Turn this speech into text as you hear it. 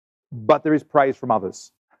but there is praise from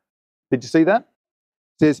others. Did you see that?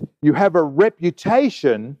 It says, you have a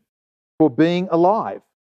reputation for being alive.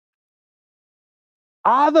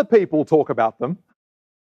 Other people talk about them.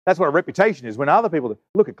 That's what a reputation is. When other people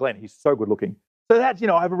look at Glenn, he's so good looking. So that's,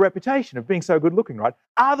 I have a reputation of being so good looking, right?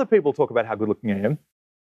 Other people talk about how good looking I am.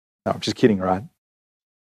 No, I'm just kidding, right?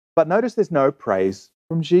 But notice there's no praise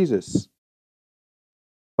from Jesus.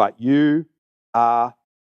 But you are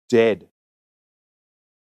dead.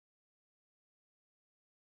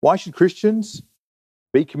 Why should Christians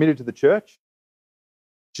be committed to the church?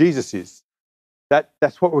 Jesus is.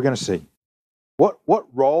 That's what we're going to see. What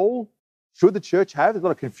role should the church have? There's a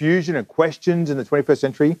lot of confusion and questions in the 21st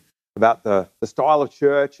century about the style of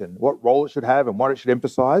church and what role it should have and what it should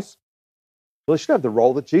emphasize. Well, it should have the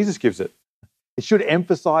role that Jesus gives it. It should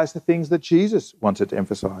emphasize the things that Jesus wants it to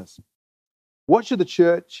emphasize. How should the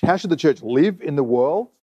church live in the world?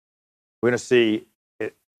 We're going to see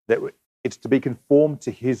that it's to be conformed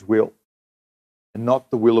to his will and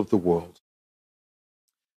not the will of the world.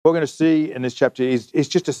 What we're going to see in this chapter is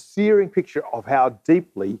just a searing picture of how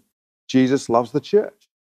deeply Jesus loves the church.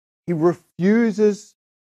 He refuses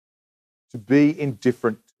to be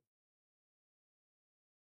indifferent.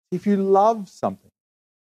 If you love something,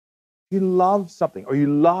 or you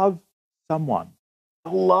love someone,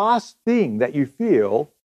 the last thing that you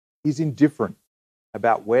feel is indifferent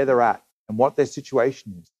about where they're at and what their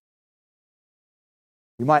situation is.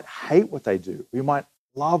 You might hate what they do. You might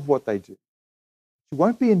love what they do. You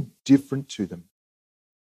won't be indifferent to them.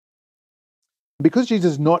 Because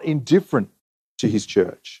Jesus is not indifferent to his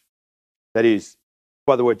church, that is,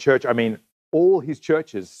 by the word church, I mean all his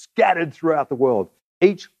churches scattered throughout the world.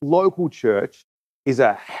 Each local church is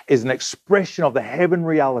an expression of the heaven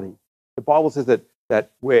reality. The Bible says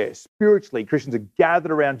that where spiritually Christians are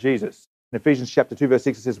gathered around Jesus. In Ephesians chapter 2, verse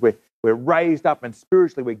 6, it says we're raised up and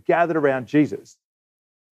spiritually we're gathered around Jesus.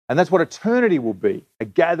 And that's what eternity will be, a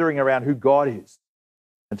gathering around who God is.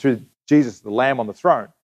 And through Jesus, the Lamb on the throne.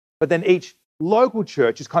 But then each local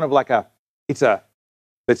church is kind of like it's an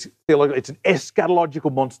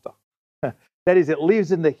eschatological monster. That is, it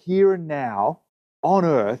lives in the here and now on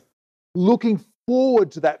earth, looking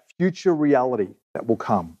forward to that future reality that will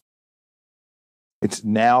come. It's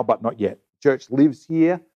now, but not yet. Church lives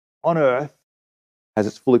here on earth as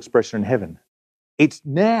its full expression in heaven. It's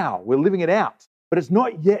now, we're living it out, but it's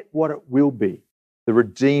not yet what it will be, the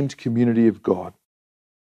redeemed community of God.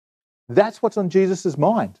 That's what's on Jesus'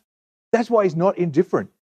 mind. That's why he's not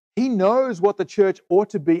indifferent. He knows what the church ought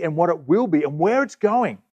to be and what it will be and where it's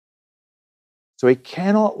going. So he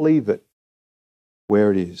cannot leave it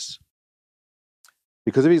where it is.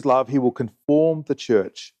 Because of his love, he will conform the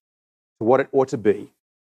church to what it ought to be,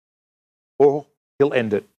 or he'll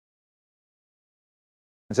end it.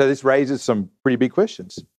 And so this raises some pretty big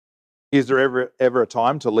questions. Is there ever a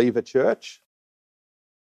time to leave a church?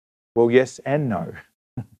 Well, yes and no.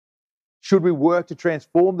 Should we work to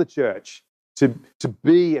transform the church to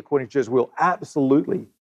be according to Jesus' will? Absolutely.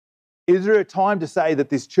 Is there a time to say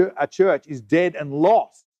that a church is dead and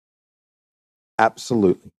lost?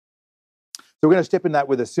 Absolutely. So we're going to step in that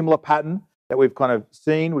with a similar pattern that we've kind of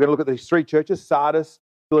seen. We're going to look at these three churches: Sardis,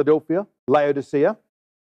 Philadelphia, Laodicea.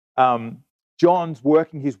 John's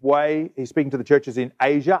working his way. He's speaking to the churches in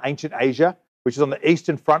Asia, ancient Asia, which is on the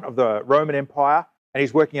eastern front of the Roman Empire. And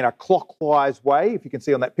he's working in a clockwise way, if you can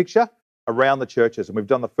see on that picture, around the churches. And we've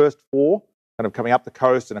done the first four, kind of coming up the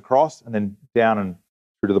coast and across, and then down and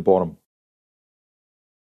through to the bottom.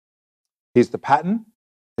 Here's the pattern.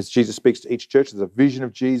 As Jesus speaks to each church, there's a vision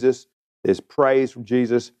of Jesus, there's praise from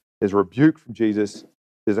Jesus, there's rebuke from Jesus,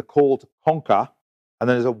 there's a call to conquer, and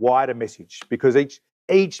then there's a wider message. Because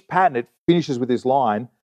each pattern, it finishes with this line,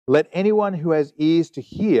 let anyone who has ears to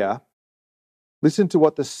hear listen to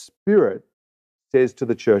what the Spirit says to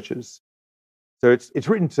the churches. So it's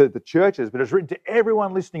written to the churches, but it's written to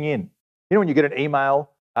everyone listening in. You know, when you get an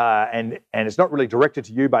email and it's not really directed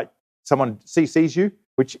to you, but someone CCs you,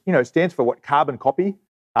 which, stands for what? Carbon copy.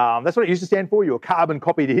 That's what it used to stand for. You're carbon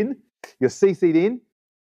copied in. You're CC'd in.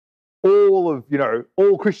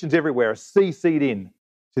 All Christians everywhere are CC'd in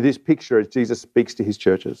to this picture as Jesus speaks to his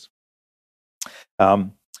churches. I'll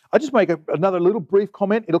just make another little brief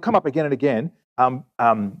comment. It'll come up again and again. You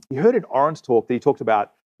heard in Oren's talk that he talked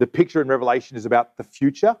about the picture in Revelation is about the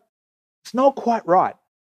future. It's not quite right.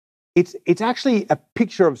 It's actually a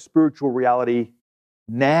picture of spiritual reality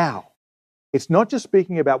now. It's not just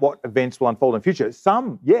speaking about what events will unfold in the future.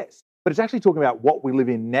 Some, yes, but it's actually talking about what we live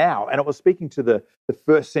in now. And it was speaking to the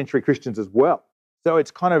first century Christians as well. So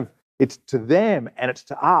it's to them and it's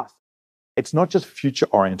to us. It's not just future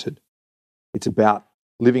oriented. It's about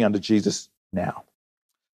living under Jesus now.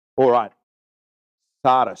 All right.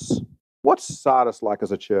 Sardis. What's Sardis like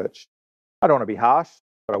as a church? I don't want to be harsh,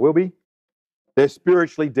 but I will be. They're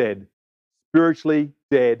spiritually dead. Spiritually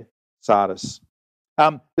dead Sardis.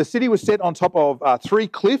 The city was set on top of 3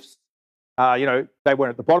 cliffs. They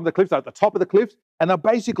weren't at the bottom of the cliffs, they were at the top of the cliffs, and they're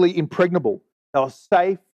basically impregnable. They were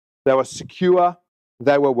safe, they were secure,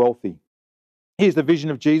 they were wealthy. Here's the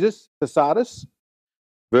vision of Jesus for Sardis.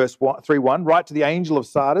 Verse 3:1, write to the angel of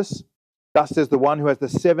Sardis, thus says the one who has the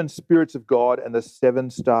 7 spirits of God and the 7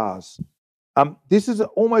 stars. This is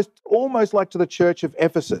almost like to the church of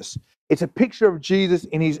Ephesus. It's a picture of Jesus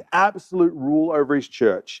in his absolute rule over his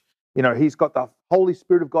church. He's got the Holy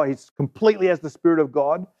Spirit of God. He's completely has the Spirit of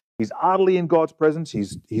God. He's utterly in God's presence.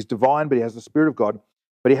 He's divine, but he has the Spirit of God.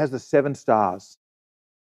 But he has the 7 stars.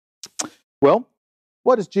 Well,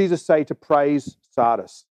 what does Jesus say to praise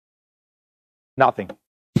Sardis? Nothing.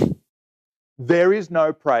 There is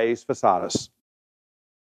no praise for Sardis.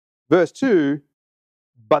 Verse 2,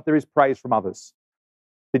 but there is praise from others.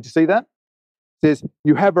 Did you see that? It says,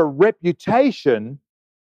 you have a reputation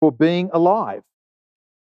for being alive.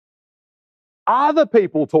 Other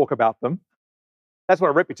people talk about them. That's what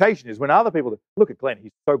a reputation is. When other people look at Glenn,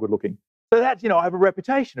 he's so good looking. So that's, I have a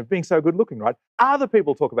reputation of being so good looking, right? Other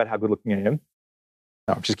people talk about how good looking I am.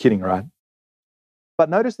 No, I'm just kidding, right? But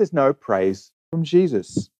notice there's no praise from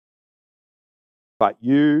Jesus. But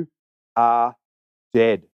you are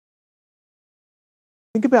dead.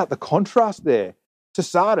 Think about the contrast there to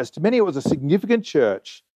Sardis. To many, it was a significant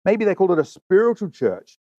church. Maybe they called it a spiritual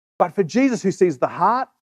church. But for Jesus, who sees the heart,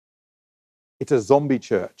 it's a zombie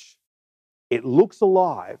church. It looks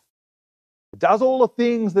alive. It does all the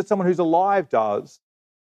things that someone who's alive does.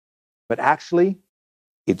 But actually,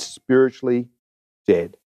 it's spiritually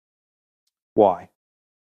dead. Why?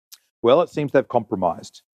 Well, it seems they've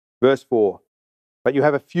compromised. Verse 4, but you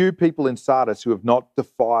have a few people in Sardis who have not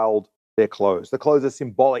defiled their clothes. The clothes are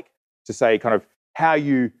symbolic to say kind of how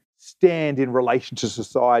you stand in relation to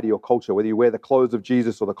society or culture, whether you wear the clothes of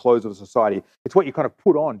Jesus or the clothes of society. It's what you kind of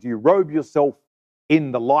put on. Do you robe yourself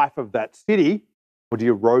in the life of that city, or do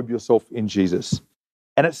you robe yourself in Jesus?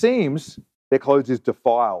 And it seems their clothes is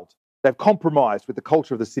defiled. They've compromised with the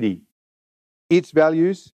culture of the city. Its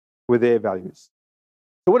values were their values.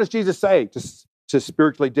 So what does Jesus say to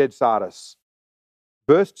spiritually dead Sardis?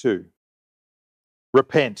 Verse 2,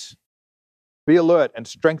 repent, be alert and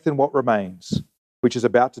strengthen what remains, which is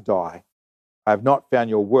about to die. I have not found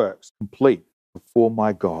your works complete before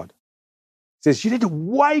my God. He says you need to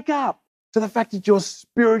wake up to the fact that you're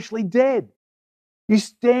spiritually dead. You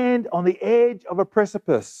stand on the edge of a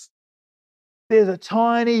precipice. There's a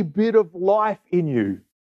tiny bit of life in you.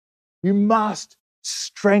 You must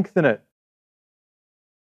strengthen it,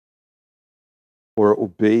 or it will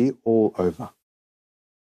be all over.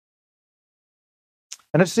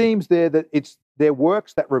 And it seems there that it's their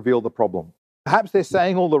works that reveal the problem. Perhaps they're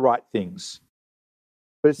saying all the right things.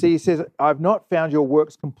 But see, he says, I've not found your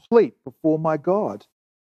works complete before my God.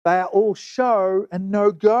 They are all show and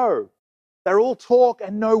no go. They're all talk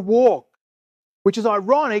and no walk, which is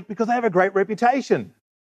ironic because they have a great reputation.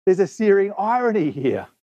 There's a searing irony here.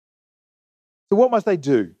 So what must they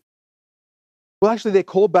do? Well, actually, they're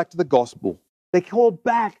called back to the gospel. They're called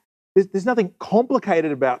back. There's nothing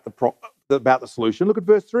complicated about the solution. Look at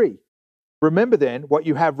verse 3. Remember then what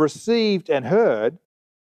you have received and heard,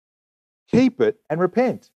 keep it and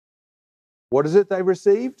repent. What is it they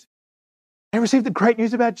received? They received the great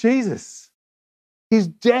news about Jesus, his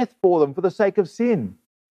death for them for the sake of sin,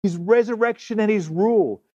 his resurrection and his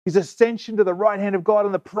rule, his ascension to the right hand of God,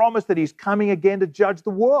 and the promise that he's coming again to judge the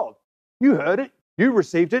world. You heard it, you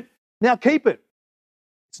received it, now keep it.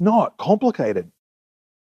 It's not complicated.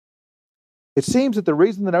 It seems that the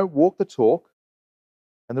reason they don't walk the talk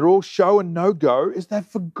and they're all show and no go is they've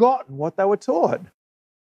forgotten what they were taught.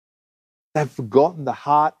 They've forgotten the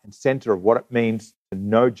heart and center of what it means to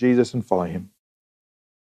know Jesus and follow him.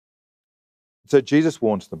 So Jesus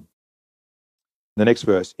warns them. In the next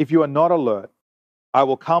verse, if you are not alert, I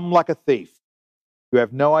will come like a thief. You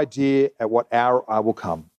have no idea at what hour I will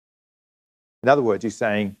come. In other words, he's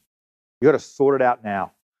saying, you've got to sort it out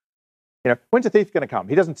now. When's a thief going to come?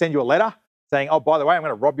 He doesn't send you a letter saying, oh, by the way, I'm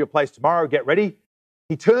going to rob your place tomorrow, get ready.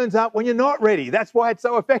 He turns up when you're not ready. That's why it's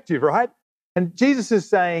so effective, right? And Jesus is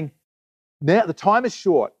saying, now the time is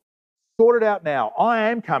short. Sort it out now. I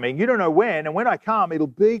am coming. You don't know when, and when I come, it'll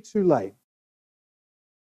be too late.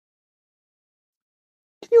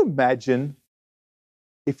 Can you imagine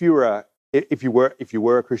if you were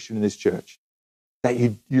a Christian in this church, that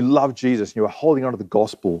you love Jesus and you were holding on to the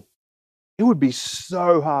gospel? It would be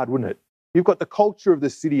so hard, wouldn't it? You've got the culture of the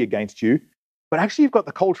city against you, but actually you've got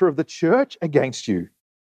the culture of the church against you.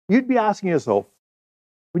 you'd be asking yourself,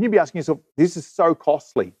 wouldn't you be asking yourself, this is so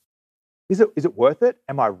costly. Is it worth it?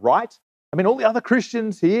 Am I right? I mean, all the other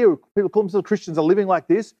Christians here, people call themselves Christians, are living like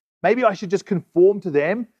this. Maybe I should just conform to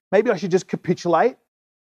them. Maybe I should just capitulate.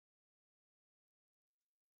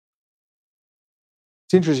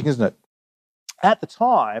 It's interesting, isn't it? At the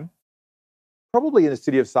time, probably in the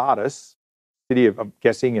city of Sardis, city of, I'm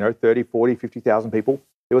guessing, 30, 40, 50,000 people,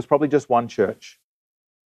 there was probably just one church.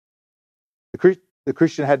 The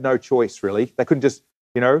Christian had no choice, really. They couldn't just,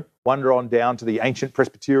 wander on down to the ancient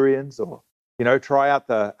Presbyterians or, try out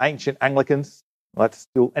the ancient Anglicans. Well, that's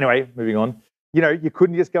still, anyway, moving on. You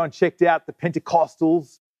couldn't just go and check out the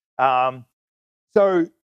Pentecostals. So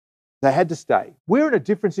they had to stay. We're in a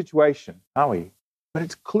different situation, aren't we? But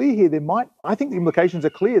it's clear here, I think the implications are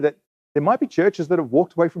clear that there might be churches that have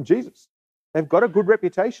walked away from Jesus. They've got a good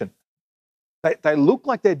reputation. They look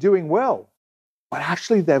like they're doing well, but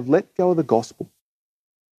actually they've let go of the gospel.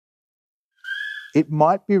 It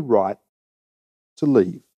might be right to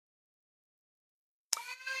leave.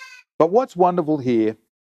 But what's wonderful here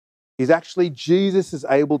is actually Jesus is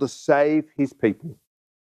able to save his people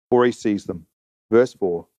before he sees them. Verse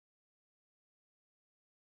 4.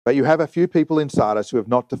 But you have a few people in Sardis who have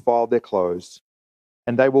not defiled their clothes,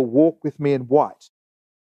 and they will walk with me in white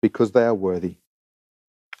because they are worthy.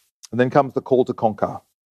 And then comes the call to conquer.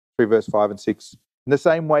 3 verse 5 and 6. In the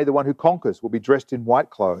same way, the one who conquers will be dressed in white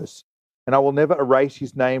clothes, and I will never erase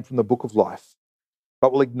his name from the book of life,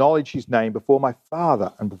 but will acknowledge his name before my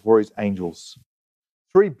Father and before his angels.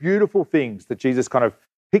 3 beautiful things that Jesus kind of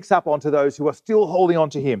picks up onto those who are still holding on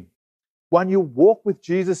to him. 1, you'll walk with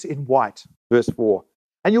Jesus in white, verse 4,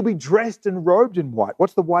 and you'll be dressed and robed in white.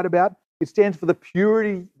 What's the white about? It stands for the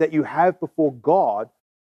purity that you have before God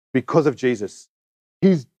because of Jesus.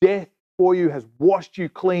 His death for you has washed you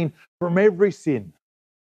clean from every sin,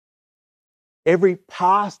 every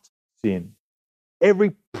past sin,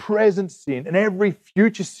 every present sin, and every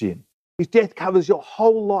future sin. His death covers your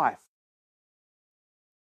whole life.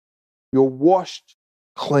 You're washed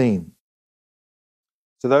clean.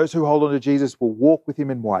 So those who hold on to Jesus will walk with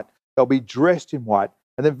him in white. They'll be dressed in white.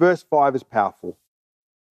 And then verse 5 is powerful.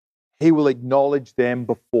 He will acknowledge them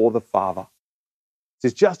before the Father. It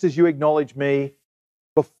says, just as you acknowledge me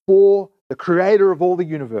before the creator of all the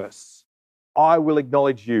universe, I will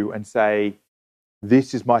acknowledge you and say,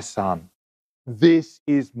 this is my son. This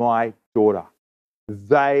is my daughter.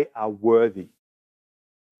 They are worthy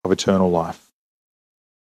of eternal life.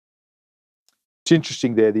 It's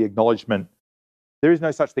interesting there, the acknowledgement. There is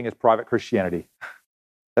no such thing as private Christianity.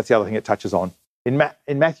 That's the other thing it touches on. In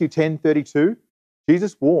Matthew 10:32,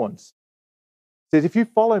 Jesus warns. He says, if you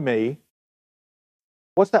follow me,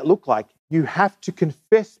 what's that look like? You have to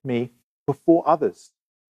confess me before others.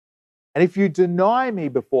 And if you deny me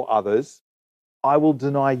before others, I will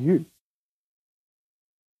deny you.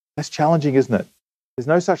 That's challenging, isn't it? There's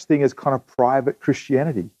no such thing as kind of private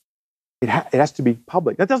Christianity. It has to be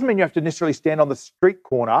public. That doesn't mean you have to necessarily stand on the street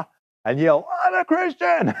corner and yell, I'm a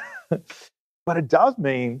Christian. But it does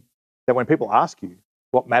mean that when people ask you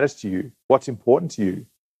what matters to you, what's important to you,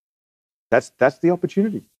 that's the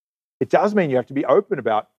opportunity. It does mean you have to be open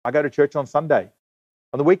about, I go to church on Sunday.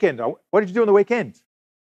 On the weekend, what did you do on the weekend?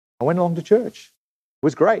 I went along to church. It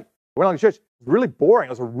was great. I went along to church. It was really boring.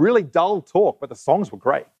 It was a really dull talk, but the songs were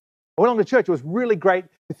great. I went along to church. It was really great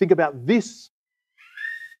to think about this.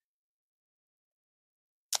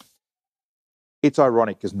 It's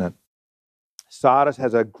ironic, isn't it? Sardis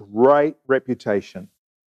has a great reputation,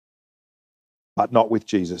 but not with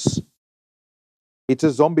Jesus. It's a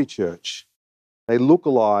zombie church. They look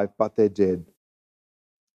alive, but they're dead.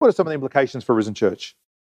 What are some of the implications for Risen Church?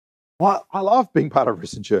 Well, I love being part of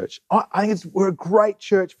Risen Church. I think we're a great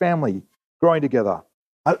church family growing together.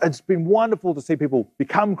 It's been wonderful to see people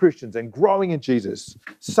become Christians and growing in Jesus.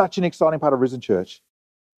 Such an exciting part of Risen Church.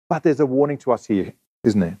 But there's a warning to us here,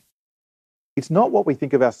 isn't there? It's not what we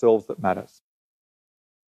think of ourselves that matters.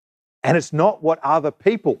 And it's not what other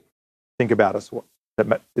people think about us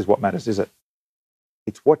that is what matters, is it?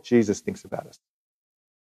 It's what Jesus thinks about us.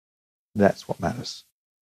 That's what matters.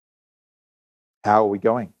 How are we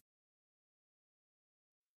going?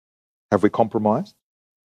 Have we compromised?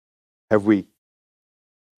 Have we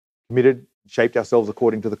committed, shaped ourselves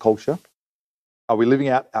according to the culture? Are we living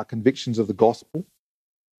out our convictions of the gospel?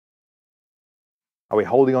 Are we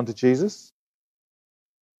holding on to Jesus?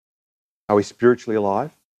 Are we spiritually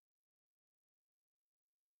alive?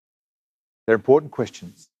 They're important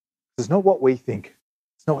questions. It's not what we think.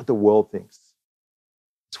 It's not what the world thinks.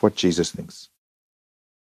 It's what Jesus thinks.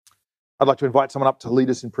 I'd like to invite someone up to lead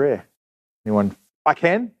us in prayer. Anyone? I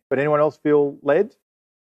can, but anyone else feel led?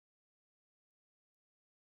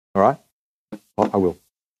 All right? I will.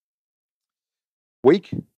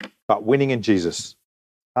 Weak, but winning in Jesus.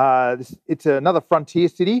 It's another frontier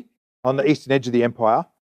city on the eastern edge of the empire,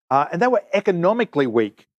 and they were economically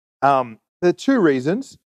weak. There are two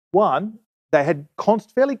reasons. One, they had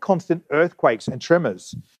fairly constant earthquakes and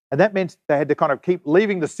tremors, and that meant they had to kind of keep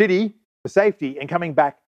leaving the city for safety and coming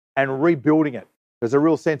back and rebuilding it. There's a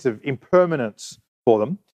real sense of impermanence for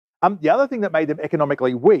them. The other thing that made them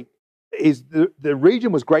economically weak is the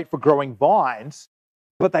region was great for growing vines,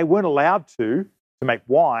 but they weren't allowed to make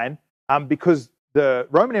wine because the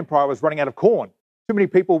Roman Empire was running out of corn. Too many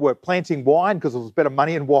people were planting wine because there was better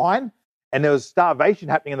money in wine, and there was starvation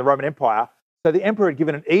happening in the Roman Empire. So the emperor had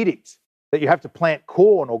given an edict that you have to plant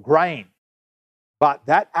corn or grain, but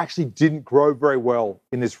that actually didn't grow very well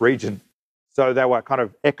in this region. So they were kind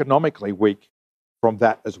of economically weak from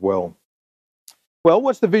that as well. Well,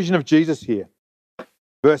 what's the vision of Jesus here?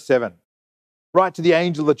 Verse 7. Write to the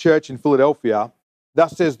angel of the church in Philadelphia,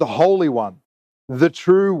 thus says the Holy One, the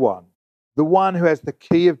true one, the one who has the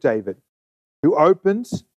key of David, who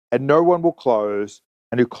opens and no one will close,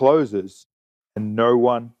 and who closes and no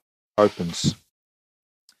one opens.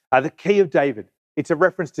 The key of David, it's a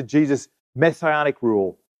reference to Jesus' messianic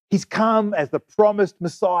rule. He's come as the promised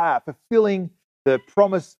Messiah, fulfilling the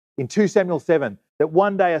promise in 2 Samuel 7 that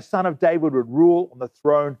one day a son of David would rule on the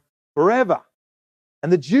throne forever.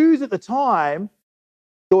 And the Jews at the time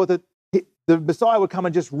thought that the Messiah would come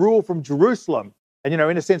and just rule from Jerusalem. And,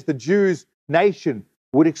 in a sense, the Jews' nation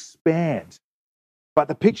would expand. But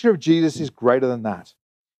the picture of Jesus is greater than that.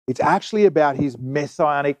 It's actually about his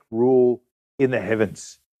messianic rule in the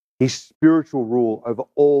heavens, his spiritual rule over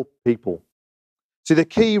all people. So the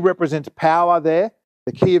key represents power there,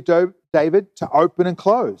 the key of David to open and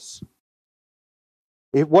close.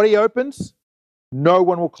 If what he opens, no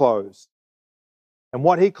one will close. And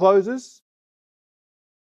what he closes,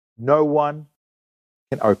 no one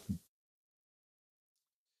can open.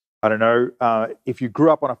 I don't know if you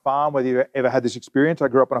grew up on a farm, whether you ever had this experience. I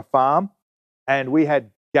grew up on a farm and we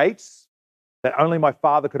had gates that only my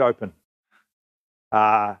father could open.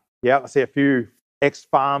 I see a few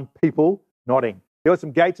ex-farm people nodding. There were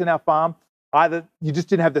some gates in our farm. Either you just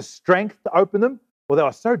didn't have the strength to open them, or they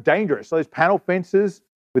were so dangerous. So those panel fences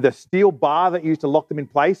with a steel bar that used to lock them in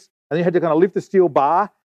place, and then you had to kind of lift the steel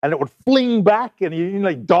bar and it would fling back and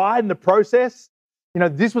you died in the process.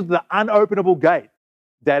 This was the unopenable gate.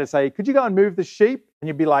 Dad would say, could you go and move the sheep? And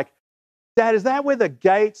you'd be like, Dad, is that where the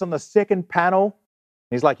gate's on the second panel?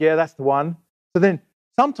 And he's like, yeah, that's the one. So then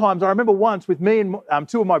sometimes I remember once with me and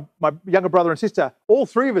two of my younger brother and sister, all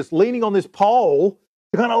three of us leaning on this pole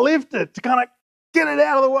to kind of lift it, to kind of get it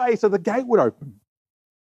out of the way so the gate would open.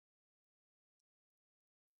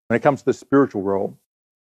 When it comes to the spiritual realm,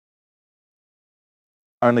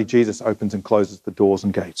 only Jesus opens and closes the doors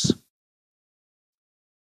and gates.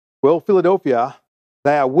 Well, Philadelphia,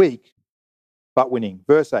 they are weak, but winning.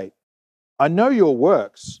 Verse 8, I know your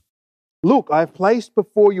works. Look, I have placed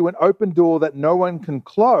before you an open door that no one can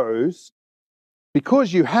close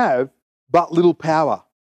because you have but little power.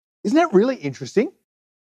 Isn't that really interesting?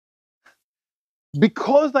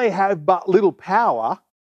 Because they have but little power,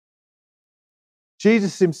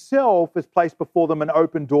 Jesus himself has placed before them an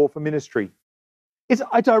open door for ministry. It's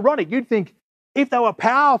ironic. You'd think if they were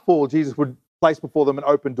powerful, Jesus would place before them an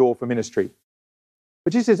open door for ministry.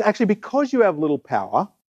 But Jesus says, actually, because you have little power,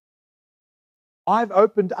 I've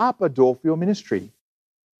opened up a door for your ministry.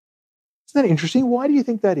 Isn't that interesting? Why do you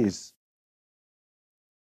think that is?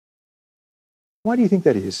 Why do you think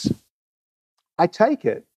that is? I take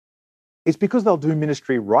it's because they'll do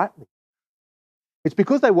ministry rightly. It's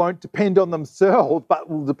because they won't depend on themselves, but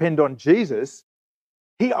will depend on Jesus.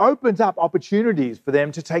 He opens up opportunities for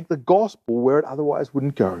them to take the gospel where it otherwise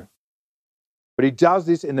wouldn't go. But he does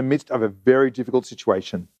this in the midst of a very difficult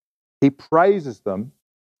situation. He praises them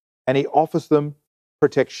and he offers them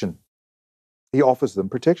protection. He offers them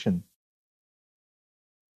protection.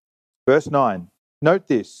 Verse 9, note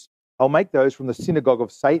this, I'll make those from the synagogue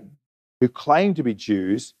of Satan who claim to be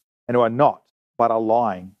Jews and who are not, but are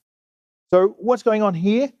lying. So what's going on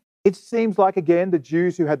here? It seems like, again, the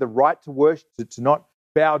Jews who had the right to worship, to not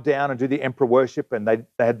bow down and do the emperor worship, and they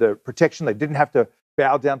had the protection. They didn't have to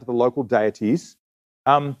bow down to the local deities.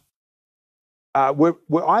 Were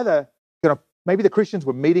either maybe the Christians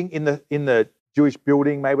were meeting in the Jewish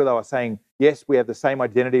building. Maybe they were saying, yes, we have the same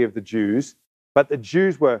identity of the Jews, but the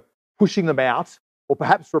Jews were pushing them out, or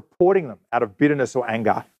perhaps reporting them out of bitterness or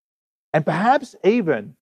anger, and perhaps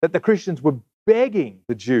even that the Christians were begging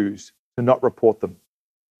the Jews to not report them.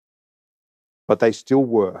 But they still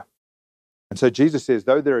were. And so Jesus says,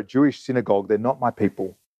 though they're a Jewish synagogue, they're not my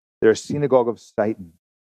people. They're a synagogue of Satan.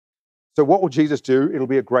 So what will Jesus do? It'll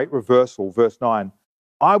be a great reversal. Verse 9,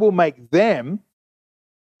 I will make them,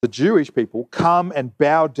 the Jewish people, come and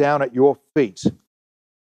bow down at your feet,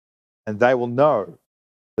 and they will know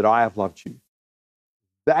that I have loved you.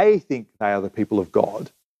 They think they are the people of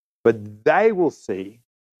God, but they will see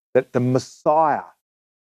that the Messiah,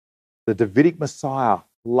 the Davidic Messiah,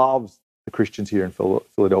 loves the Christians here in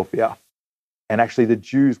Philadelphia. And actually the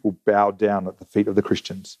Jews will bow down at the feet of the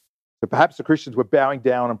Christians. So perhaps the Christians were bowing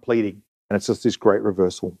down and pleading, and it's just this great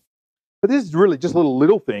reversal. But this is really just a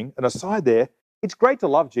little thing, an aside there. It's great to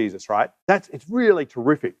love Jesus, right? It's really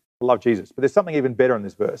terrific to love Jesus. But there's something even better in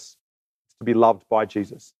this verse. It's to be loved by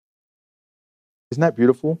Jesus. Isn't that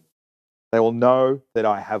beautiful? They will know that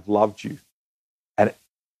I have loved you. And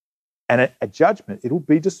at judgment, it will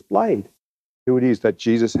be displayed who it is that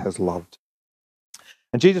Jesus has loved.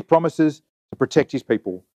 And Jesus promises to protect his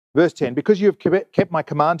people. Verse 10, because you have kept my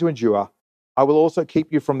command to endure, I will also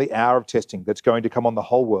keep you from the hour of testing that's going to come on the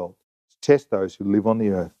whole world to test those who live on the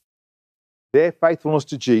earth. Their faithfulness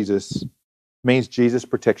to Jesus means Jesus'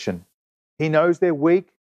 protection. He knows they're weak.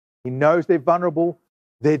 He knows they're vulnerable.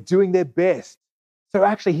 They're doing their best. So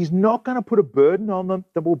actually, he's not going to put a burden on them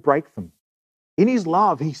that will break them. In his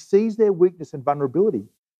love, he sees their weakness and vulnerability.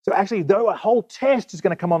 So actually, though a whole test is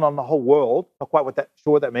going to come on the whole world, not quite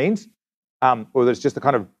sure what that means, or there's just a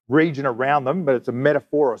kind of region around them, but it's a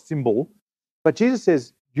metaphor or a symbol. But Jesus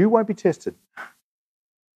says, you won't be tested.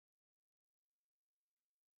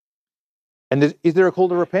 And is there a call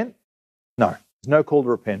to repent? No, there's no call to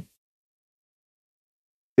repent.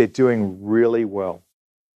 They're doing really well.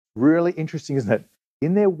 Really interesting, isn't it?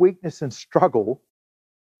 In their weakness and struggle,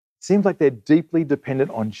 it seems like they're deeply dependent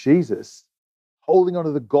on Jesus, holding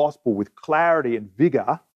onto the gospel with clarity and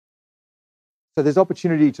vigor. So there's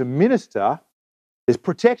opportunity to minister, there's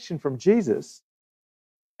protection from Jesus,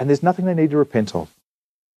 and there's nothing they need to repent of.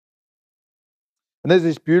 And there's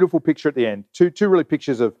this beautiful picture at the end, two really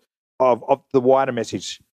pictures of the wider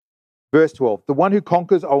message. Verse 12, the one who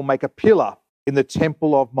conquers, I will make a pillar in the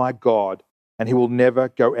temple of my God, and he will never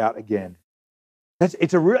go out again.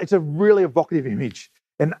 It's a really evocative image.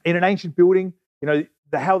 And in an ancient building,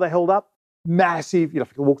 how they held up, massive,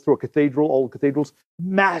 if you walk through a cathedral, old cathedrals,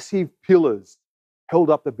 massive pillars held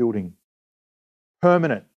up the building.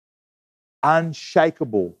 Permanent,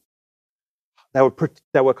 unshakable. They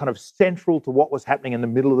were kind of central to what was happening in the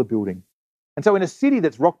middle of the building. And so in a city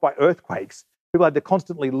that's rocked by earthquakes, people had to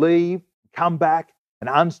constantly leave, come back, and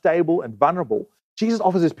unstable and vulnerable. Jesus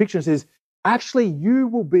offers this picture and says, actually, you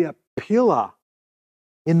will be a pillar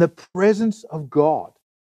in the presence of God.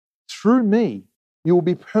 Through me, you will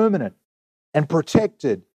be permanent and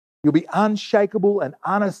protected. You'll be unshakable and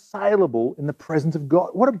unassailable in the presence of God.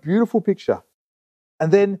 What a beautiful picture.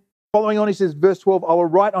 And then following on, he says, verse 12, I will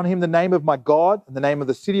write on him the name of my God and the name of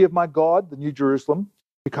the city of my God, the New Jerusalem,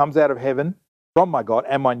 who comes out of heaven from my God,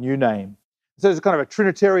 and my new name. So there's kind of a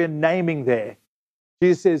Trinitarian naming there.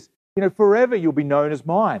 Jesus says, forever you'll be known as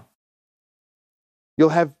mine. You'll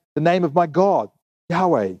have the name of my God,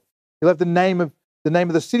 Yahweh. You'll have the name of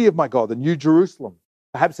the city of my God, the New Jerusalem.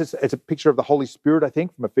 Perhaps it's a picture of the Holy Spirit, I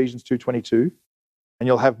think, from Ephesians 2:22. And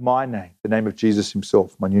you'll have my name, the name of Jesus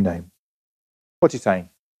himself, my new name. What's he saying?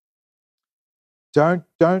 Don't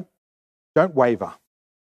waver.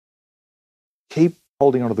 Keep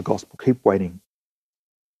holding on to the gospel. Keep waiting.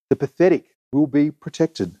 The pathetic will be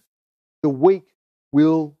protected. The weak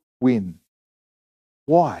will win.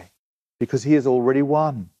 Why? Because he has already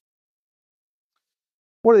won.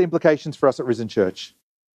 What are the implications for us at Risen Church?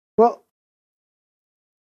 Well,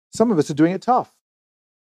 some of us are doing it tough.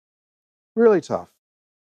 Really tough.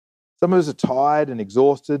 Some of us are tired and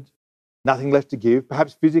exhausted, nothing left to give,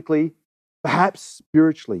 perhaps physically, perhaps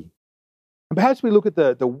spiritually. And perhaps we look at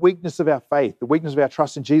the weakness of our faith, the weakness of our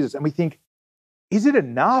trust in Jesus, and we think, is it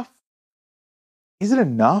enough? Is it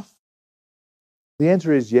enough? The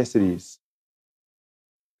answer is yes, it is.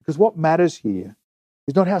 Because what matters here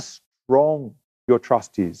is not how strong your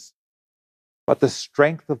trust is, but the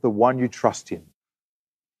strength of the one you trust in.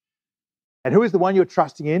 And who is the one you're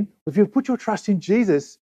trusting in? If you put your trust in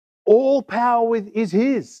Jesus, all power is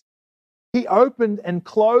his. He opened and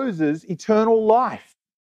closes eternal life.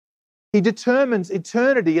 He determines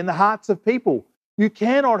eternity in the hearts of people. You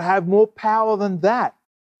cannot have more power than that.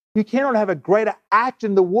 You cannot have a greater act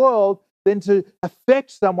in the world than to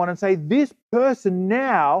affect someone and say, this person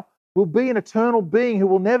now will be an eternal being who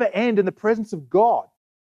will never end in the presence of God.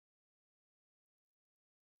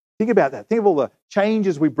 Think about that. Think of all the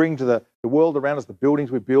changes we bring to the world around us, the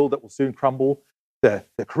buildings we build that will soon crumble, the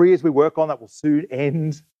careers we work on that will soon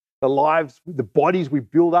end, the lives, the bodies we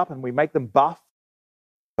build up and we make them buff,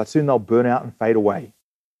 but soon they'll burn out and fade away.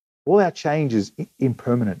 All our change is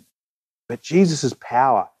impermanent. But Jesus'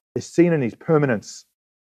 power is seen in his permanence.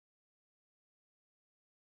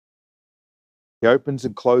 He opens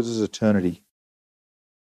and closes eternity.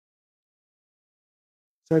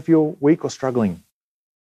 So if you're weak or struggling,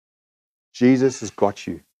 Jesus has got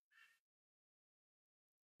you.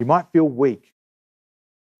 You might feel weak,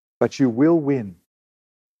 but you will win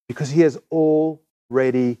because he has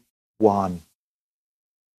already won.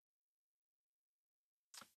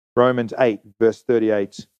 Romans 8, verse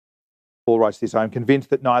 38, Paul writes this, I am convinced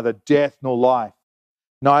that neither death nor life,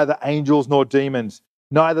 neither angels nor demons,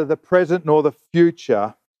 neither the present nor the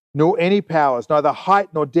future, nor any powers, neither height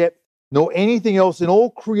nor depth, nor anything else in all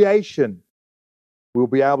creation will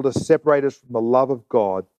be able to separate us from the love of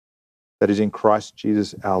God that is in Christ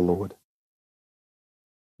Jesus our Lord.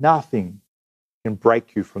 Nothing can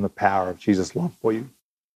break you from the power of Jesus' love for you.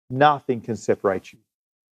 Nothing can separate you.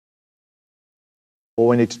 All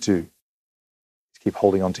we need to do is keep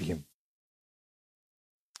holding on to him.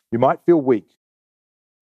 You might feel weak,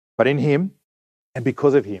 but in him and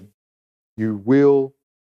because of him, you will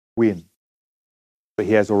win. But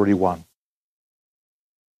he has already won.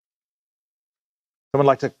 Someone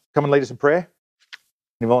like to come and lead us in prayer?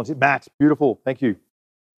 Any volunteer? Matt, beautiful. Thank you.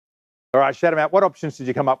 All right, shout him out. What options did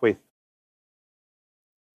you come up with?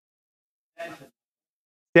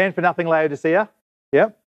 Stand for nothing, Laodicea.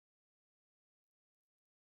 Yep.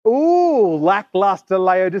 Ooh, lackluster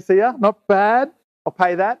Laodicea. Not bad. I'll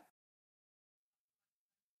pay that.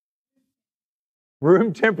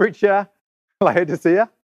 Room temperature, Laodicea.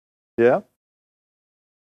 Yeah.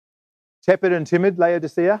 Tepid and timid,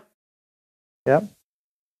 Laodicea. Yeah.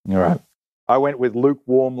 All right. I went with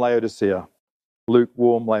lukewarm Laodicea.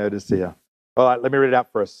 Lukewarm Laodicea. All right, let me read it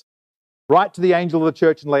out for us. Write to the angel of the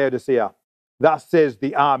church in Laodicea. Thus says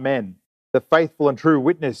the Amen, the faithful and true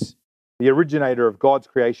witness, the originator of God's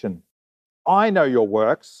creation. I know your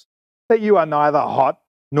works, that you are neither hot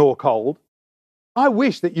nor cold. I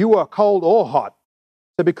wish that you were cold or hot.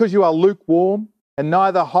 So because you are lukewarm and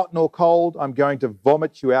neither hot nor cold, I'm going to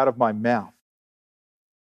vomit you out of my mouth.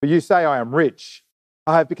 For you say, I am rich,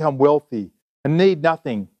 I have become wealthy and need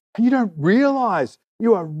nothing. And you don't realize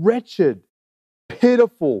you are wretched,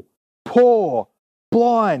 pitiful, poor,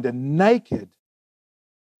 blind and naked.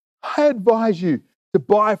 I advise you to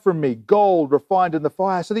buy from me gold refined in the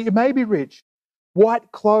fire so that you may be rich,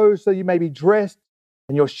 white clothes so you may be dressed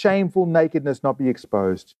and your shameful nakedness not be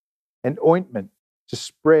exposed, and ointment to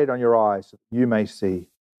spread on your eyes so that you may see.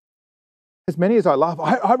 As many as I love,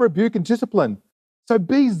 I rebuke and discipline. So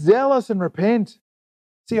be zealous and repent.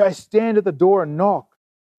 See, I stand at the door and knock.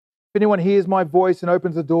 If anyone hears my voice and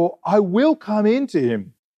opens the door, I will come into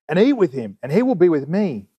him and eat with him, and he will be with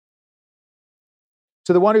me.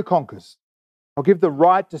 To the one who conquers, I'll give the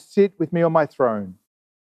right to sit with me on my throne,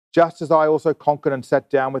 just as I also conquered and sat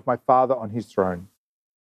down with my Father on his throne.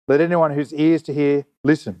 Let anyone whose ears to hear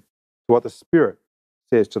listen to what the Spirit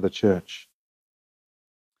says to the church.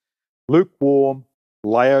 Lukewarm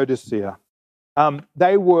Laodicea.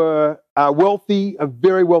 They were wealthy, a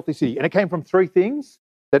very wealthy city, and it came from three things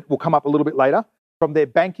that will come up a little bit later. From their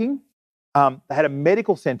banking, they had a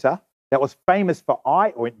medical centre that was famous for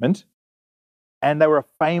eye ointment, and they were a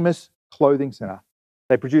famous clothing centre.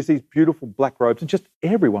 They produced these beautiful black robes, and just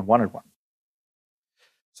everyone wanted one.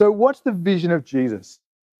 So what's the vision of Jesus?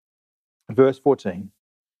 Verse 14.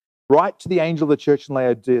 Write to the angel of the church in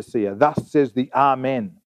Laodicea, thus says the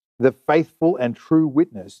Amen, the faithful and true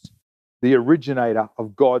witness, the originator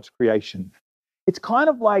of God's creation. It's kind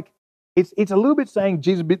of like, it's a little bit saying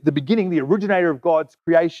Jesus, the beginning, the originator of God's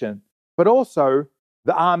creation, but also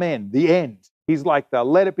the Amen, the end. He's like the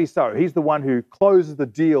let it be so. He's the one who closes the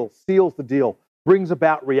deal, seals the deal, brings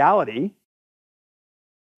about reality,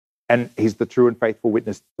 and he's the true and faithful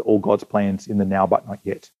witness to all God's plans in the now but not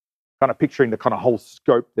yet. Kind of picturing the kind of whole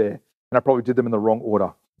scope there, and I probably did them in the wrong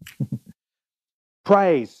order.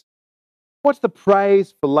 Praise. What's the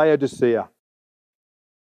praise for Laodicea?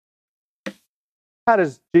 How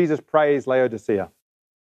does Jesus praise Laodicea?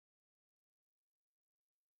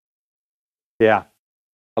 Yeah,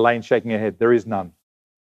 Elaine's shaking her head. There is none.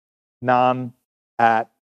 None at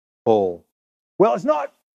all. Well, it's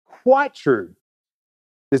not quite true.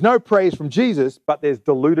 There's no praise from Jesus, but there's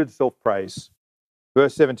diluted self-praise.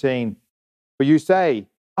 Verse 17, for you say,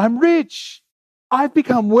 I'm rich, I've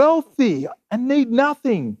become wealthy and need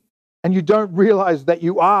nothing. And you don't realize that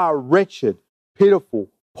you are wretched, pitiful,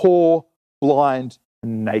 poor, blind,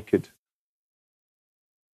 and naked.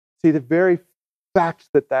 See, the very fact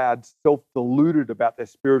that they are self-deluded about their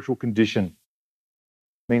spiritual condition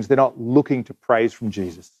means they're not looking to praise from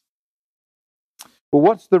Jesus. Well,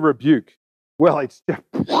 what's the rebuke? Well, it's just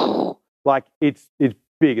like it's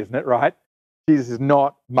big, isn't it, right? Jesus is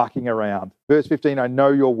not mucking around. Verse 15, I know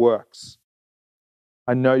your works.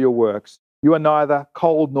 I know your works. You are neither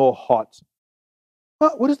cold nor hot.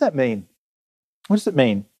 What does that mean? What does it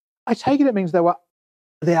mean? I take it means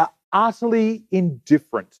they are utterly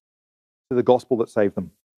indifferent to the gospel that saved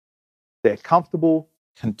them. They're comfortable,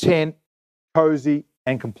 content, cozy,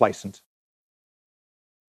 and complacent.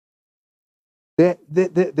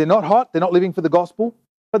 They're not hot, they're not living for the gospel,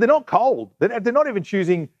 but they're not cold. They're not even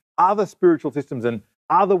choosing other spiritual systems and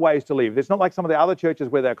other ways to live. It's not like some of the other churches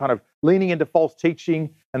where they're kind of leaning into false teaching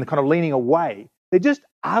and they're kind of leaning away. They're just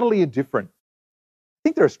utterly indifferent. I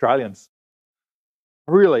think they're Australians.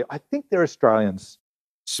 Really, I think they're Australians.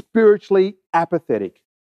 Spiritually apathetic.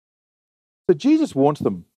 So Jesus warns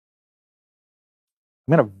them,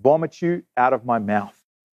 I'm going to vomit you out of my mouth.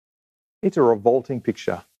 It's a revolting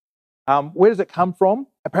picture. Where does it come from?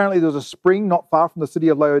 Apparently there was a spring not far from the city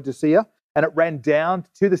of Laodicea, and it ran down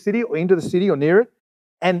to the city or into the city or near it,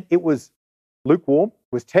 and it was lukewarm,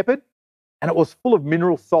 it was tepid, and it was full of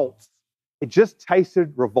mineral salts. It just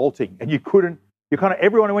tasted revolting, and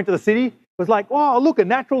everyone who went to the city was like, oh, look, a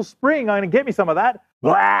natural spring, I'm going to get me some of that.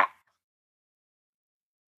 Blah.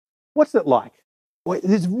 What's it like? Well,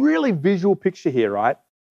 there's really visual picture here, right?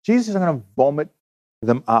 Jesus is going to vomit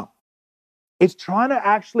them up. It's trying to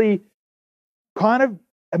actually kind of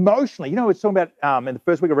emotionally, it's talking about in the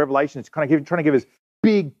first week of Revelation, it's kind of trying to give us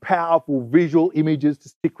big, powerful visual images to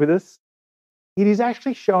stick with us. It is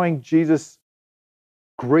actually showing Jesus'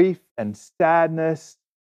 grief and sadness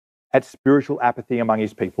at spiritual apathy among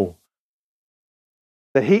his people.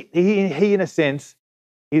 That he in a sense,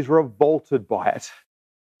 is revolted by it,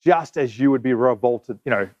 just as you would be revolted.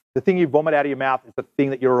 The thing you vomit out of your mouth is the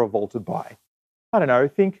thing that you're revolted by. I don't know,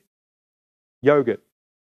 think yogurt.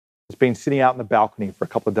 It's been sitting out in the balcony for a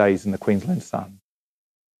couple of days in the Queensland sun.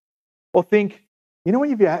 Or think, when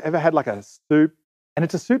you've ever had like a soup, and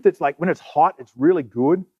it's a soup that's like, when it's hot, it's really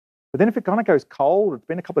good. But then if it kind of goes cold, it's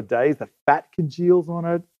been a couple of days, the fat congeals on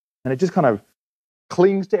it, and it just kind of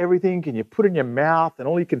clings to everything, and you put it in your mouth, and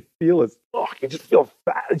all you can feel is, you just feel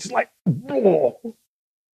fat. It's just like,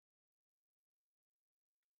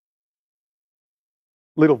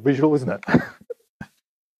 little visual, isn't it?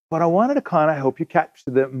 But I wanted to kind of help you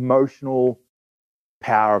capture the emotional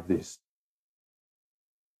power of this.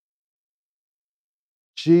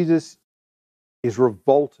 Jesus is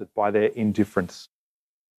revolted by their indifference.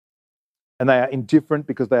 And they are indifferent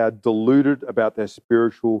because they are deluded about their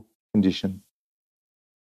spiritual condition.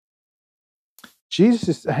 Jesus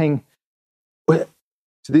is saying to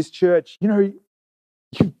this church,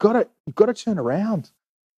 you've got to turn around.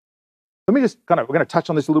 Let me just we're going to touch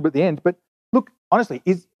on this a little bit at the end, but look, honestly,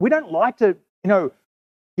 we don't like to,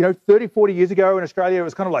 30, 40 years ago in Australia, it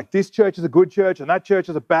was kind of like this church is a good church and that church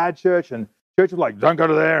is a bad church, and church was like, don't go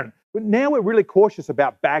to there. But now we're really cautious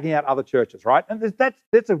about bagging out other churches, right? And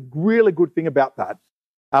that's a really good thing about that.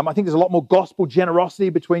 I think there's a lot more gospel generosity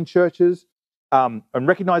between churches, and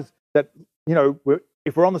recognize that,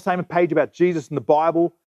 if we're on the same page about Jesus and the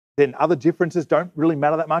Bible, then other differences don't really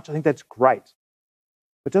matter that much. I think that's great.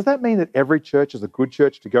 But does that mean that every church is a good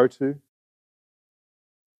church to go to?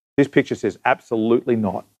 This picture says absolutely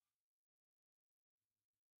not.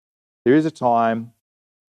 There is a time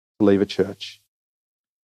to leave a church.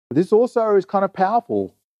 But this also is kind of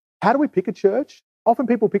powerful. How do we pick a church? Often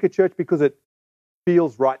people pick a church because it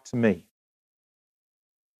feels right to me.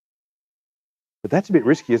 But that's a bit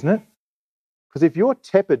risky, isn't it? Because if you're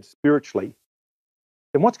tepid spiritually,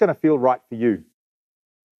 then what's going to feel right for you?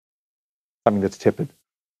 Something that's tepid. If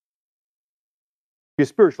you're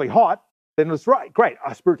spiritually hot, then it's right. Great,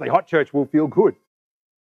 a spiritually hot church will feel good.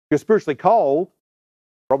 If you're spiritually cold,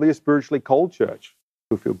 probably a spiritually cold church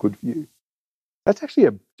will feel good for you. That's actually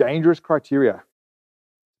a dangerous criteria.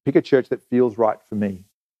 Pick a church that feels right for me.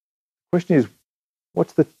 The question is,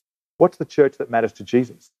 what's the church that matters to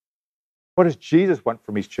Jesus? What does Jesus want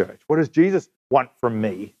from his church? What does Jesus want from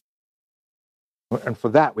me? And for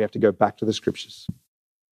that, we have to go back to the scriptures.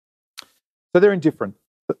 So they're indifferent.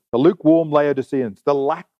 The lukewarm Laodiceans, the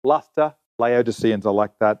lackluster Laodiceans, I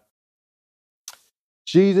like that.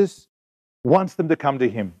 Jesus wants them to come to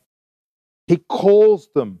him. He calls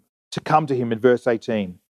them to come to him in verse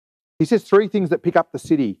 18. He says three things that pick up the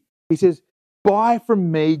city. He says, buy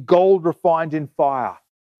from me gold refined in fire.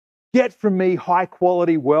 Get from me high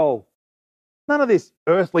quality wealth. None of this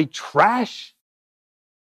earthly trash.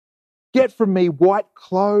 Get from me white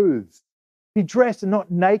clothes. Be dressed and not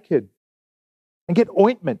naked. And get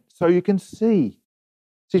ointment so you can see.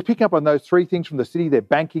 So he's picking up on those three things from the city, their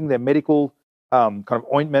banking, their medical kind of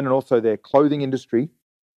ointment, and also their clothing industry.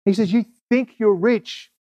 He says, you think you're rich,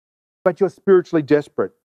 but you're spiritually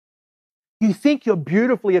desperate. You think you're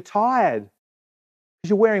beautifully attired because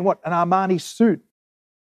you're wearing what? An Armani suit.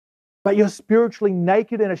 But you're spiritually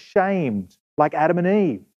naked and ashamed, like Adam and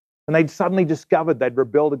Eve. And they'd suddenly discovered they'd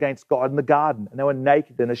rebelled against God in the garden, and they were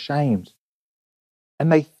naked and ashamed.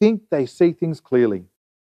 And they think they see things clearly.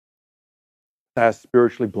 They are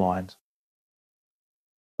spiritually blind.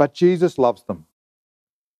 But Jesus loves them.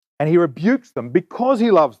 And he rebukes them because he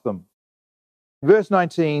loves them. Verse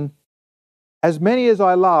 19, as many as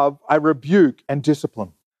I love, I rebuke and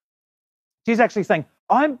discipline. He's actually saying,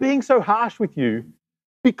 I'm being so harsh with you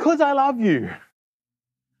because I love you.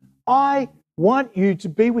 I want you to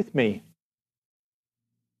be with me.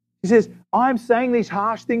 He says, I'm saying these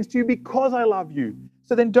harsh things to you because I love you.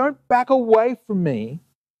 So then don't back away from me.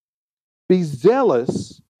 Be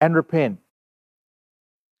zealous and repent.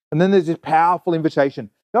 And then there's this powerful invitation.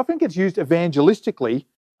 It often gets used evangelistically.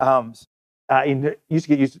 Used to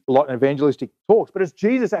get used a lot in evangelistic talks, but it's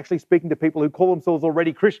Jesus actually speaking to people who call themselves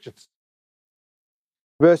already Christians.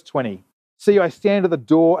 Verse 20, see, I stand at the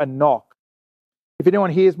door and knock. If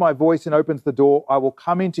anyone hears my voice and opens the door, I will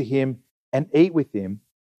come into him and eat with him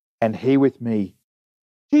and he with me.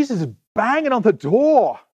 Jesus is banging on the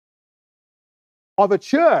door of a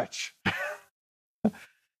church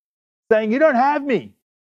saying, you don't have me.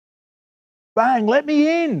 Bang, let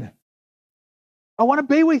me in. I want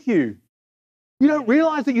to be with you. You don't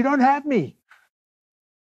realize that you don't have me.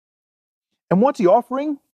 And what's he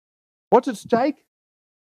offering? What's at stake?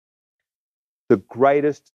 The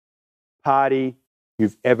greatest party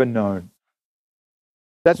you've ever known.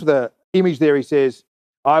 That's the image there. He says,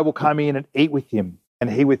 I will come in and eat with him and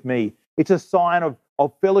he with me. It's a sign of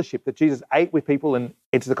fellowship that Jesus ate with people, and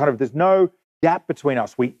it's the kind of, there's no gap between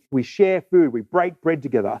us. We share food, we break bread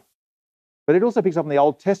together. But it also picks up on the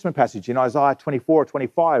Old Testament passage in Isaiah 24 or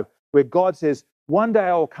 25, where God says, one day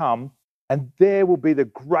I will come and there will be the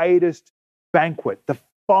greatest banquet, the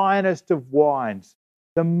finest of wines,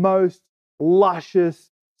 the most luscious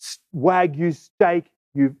Wagyu steak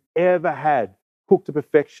you've ever had, cooked to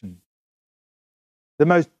perfection. The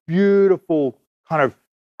most beautiful kind of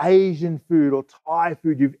Asian food or Thai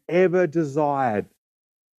food you've ever desired.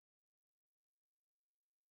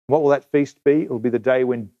 What will that feast be? It will be the day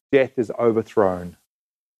when death is overthrown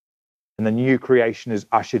and the new creation is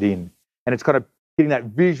ushered in. And it's kind of getting that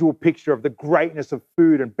visual picture of the greatness of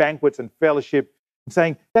food and banquets and fellowship, and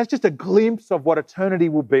saying that's just a glimpse of what eternity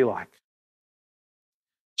will be like.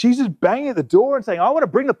 Jesus banging at the door and saying, I want to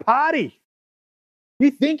bring the party.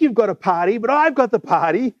 You think you've got a party, but I've got the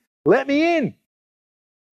party. Let me in.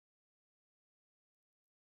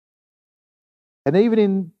 And even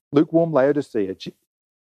in lukewarm Laodicea,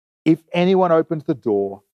 if anyone opens the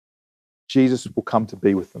door, Jesus will come to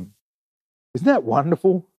be with them. Isn't that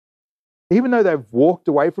wonderful? Even though they've walked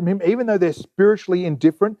away from him, even though they're spiritually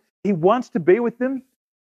indifferent, he wants to be with them.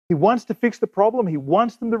 He wants to fix the problem. He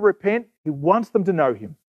wants them to repent. He wants them to know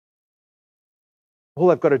him. All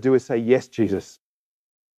they've got to do is say, yes, Jesus.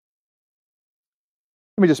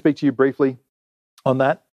 Let me just speak to you briefly on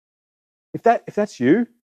that. If that's you,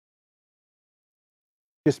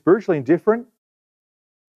 you're spiritually indifferent,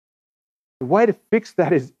 the way to fix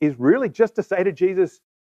that is really just to say to Jesus,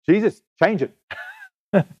 Jesus, change it.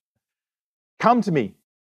 Come to me.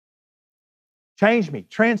 Change me.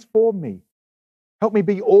 Transform me. Help me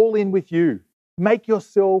be all in with you. Make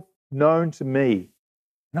yourself known to me.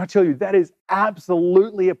 And I tell you, that is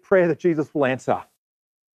absolutely a prayer that Jesus will answer.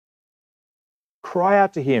 Cry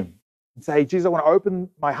out to him and say, Jesus, I want to open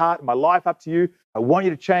my heart and my life up to you. I want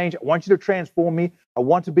you to change. I want you to transform me. I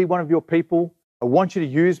want to be one of your people. I want you to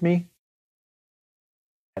use me.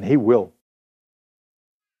 And he will.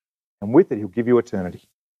 And with it, he'll give you eternity.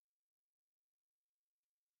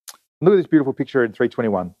 Look at this beautiful picture in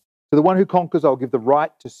 3:21. To the one who conquers, I'll give the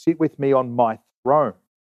right to sit with me on my throne,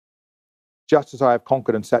 just as I have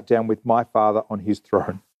conquered and sat down with my Father on his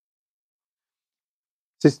throne.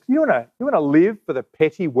 It says, you want to live for the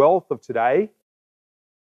petty wealth of today?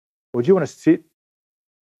 Or do you want to sit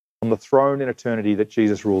on the throne in eternity that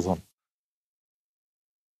Jesus rules on? Do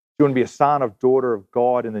you want to be a son or daughter of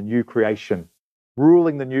God in the new creation,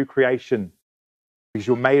 ruling the new creation because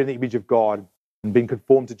you're made in the image of God and been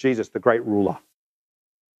conformed to Jesus, the great ruler?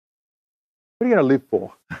 What are you going to live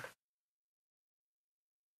for?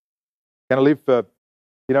 Going to live for,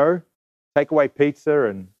 takeaway pizza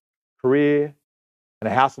and career and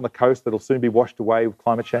a house on the coast that'll soon be washed away with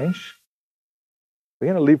climate change? We're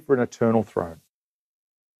going to live for an eternal throne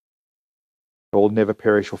that will never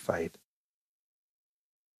perish or fade.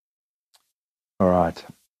 All right.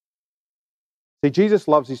 See, Jesus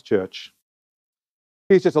loves his church.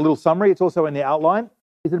 Here's just a little summary. It's also in the outline.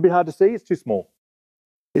 Is it a bit hard to see? It's too small.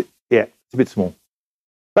 Yeah, it's a bit small.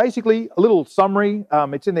 Basically, a little summary.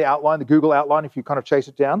 It's in the outline, the Google outline, if you kind of chase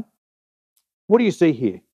it down. What do you see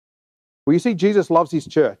here? Well, you see Jesus loves his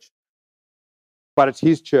church, but it's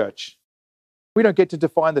his church. We don't get to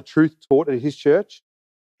define the truth taught at his church.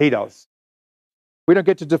 He does. We don't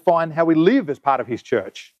get to define how we live as part of his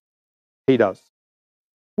church. He does.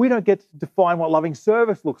 We don't get to define what loving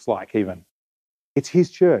service looks like even. It's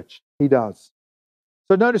his church. He does.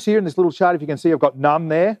 So notice here in this little chart, if you can see, I've got none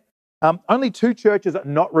there. Only 2 churches are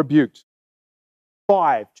not rebuked.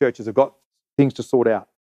 5 churches have got things to sort out.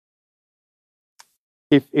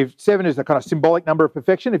 If 7 is a kind of symbolic number of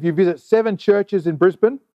perfection, if you visit 7 churches in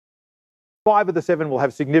Brisbane, 5 of the 7 will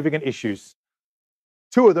have significant issues.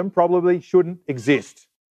 2 of them probably shouldn't exist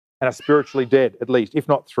and are spiritually dead, at least, if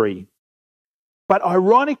not 3. But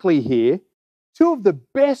ironically here, 2 of the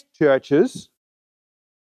best churches,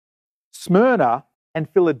 Smyrna and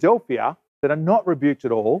Philadelphia, that are not rebuked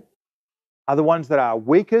at all, are the ones that are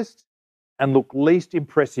weakest and look least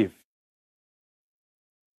impressive.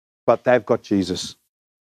 But they've got Jesus.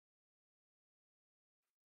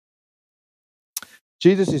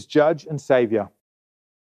 Jesus is judge and saviour.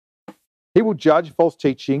 He will judge false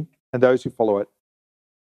teaching and those who follow it,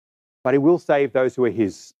 but he will save those who are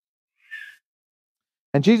his.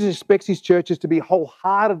 And Jesus expects his churches to be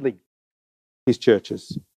wholeheartedly his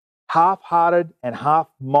churches. Half-hearted and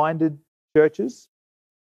half-minded churches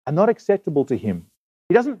are not acceptable to him.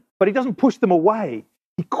 He doesn't push them away.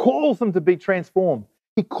 He calls them to be transformed.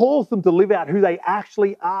 He calls them to live out who they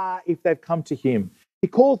actually are if they've come to him. He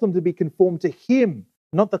calls them to be conformed to him,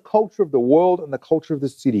 not the culture of the world and the culture of the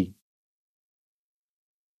city.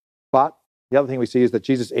 But the other thing we see is that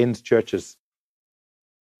Jesus ends churches.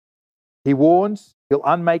 He warns he'll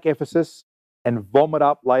unmake Ephesus and vomit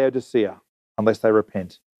up Laodicea unless they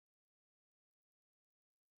repent.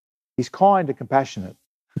 He's kind and compassionate.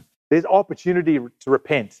 There's opportunity to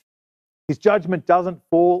repent. His judgment doesn't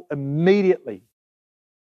fall immediately.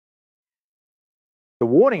 The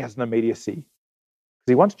warning has an immediacy because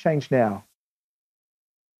he wants change now.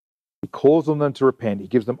 He calls on them to repent. He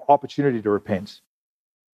gives them opportunity to repent.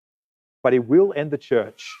 But he will end the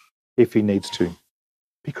church if he needs to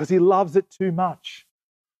because he loves it too much.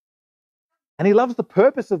 And he loves the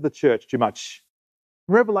purpose of the church too much.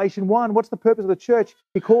 In Revelation 1, what's the purpose of the church?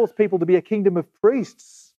 He calls people to be a kingdom of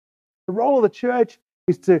priests. The role of the church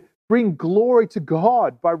is to bring glory to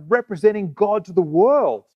God by representing God to the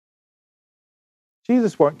world.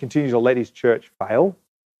 Jesus won't continue to let his church fail.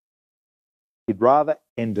 He'd rather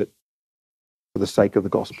end it for the sake of the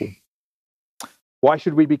gospel. Why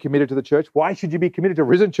should we be committed to the church? Why should you be committed to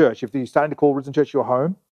Risen Church if you're starting to call Risen Church your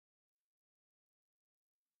home?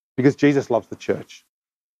 Because Jesus loves the church.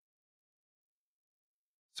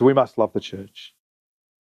 So we must love the church.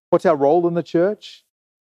 What's our role in the church?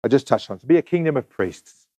 I just touched on it. To be a kingdom of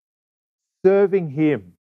priests. Serving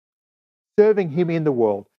him in the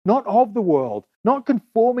world. Not of the world. Not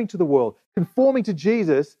conforming to the world. Conforming to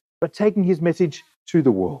Jesus, but taking his message to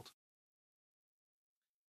the world.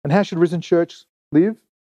 And how should Risen Church live?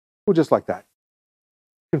 Well, just like that.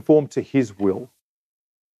 Conform to his will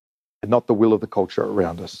and not the will of the culture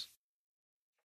around us.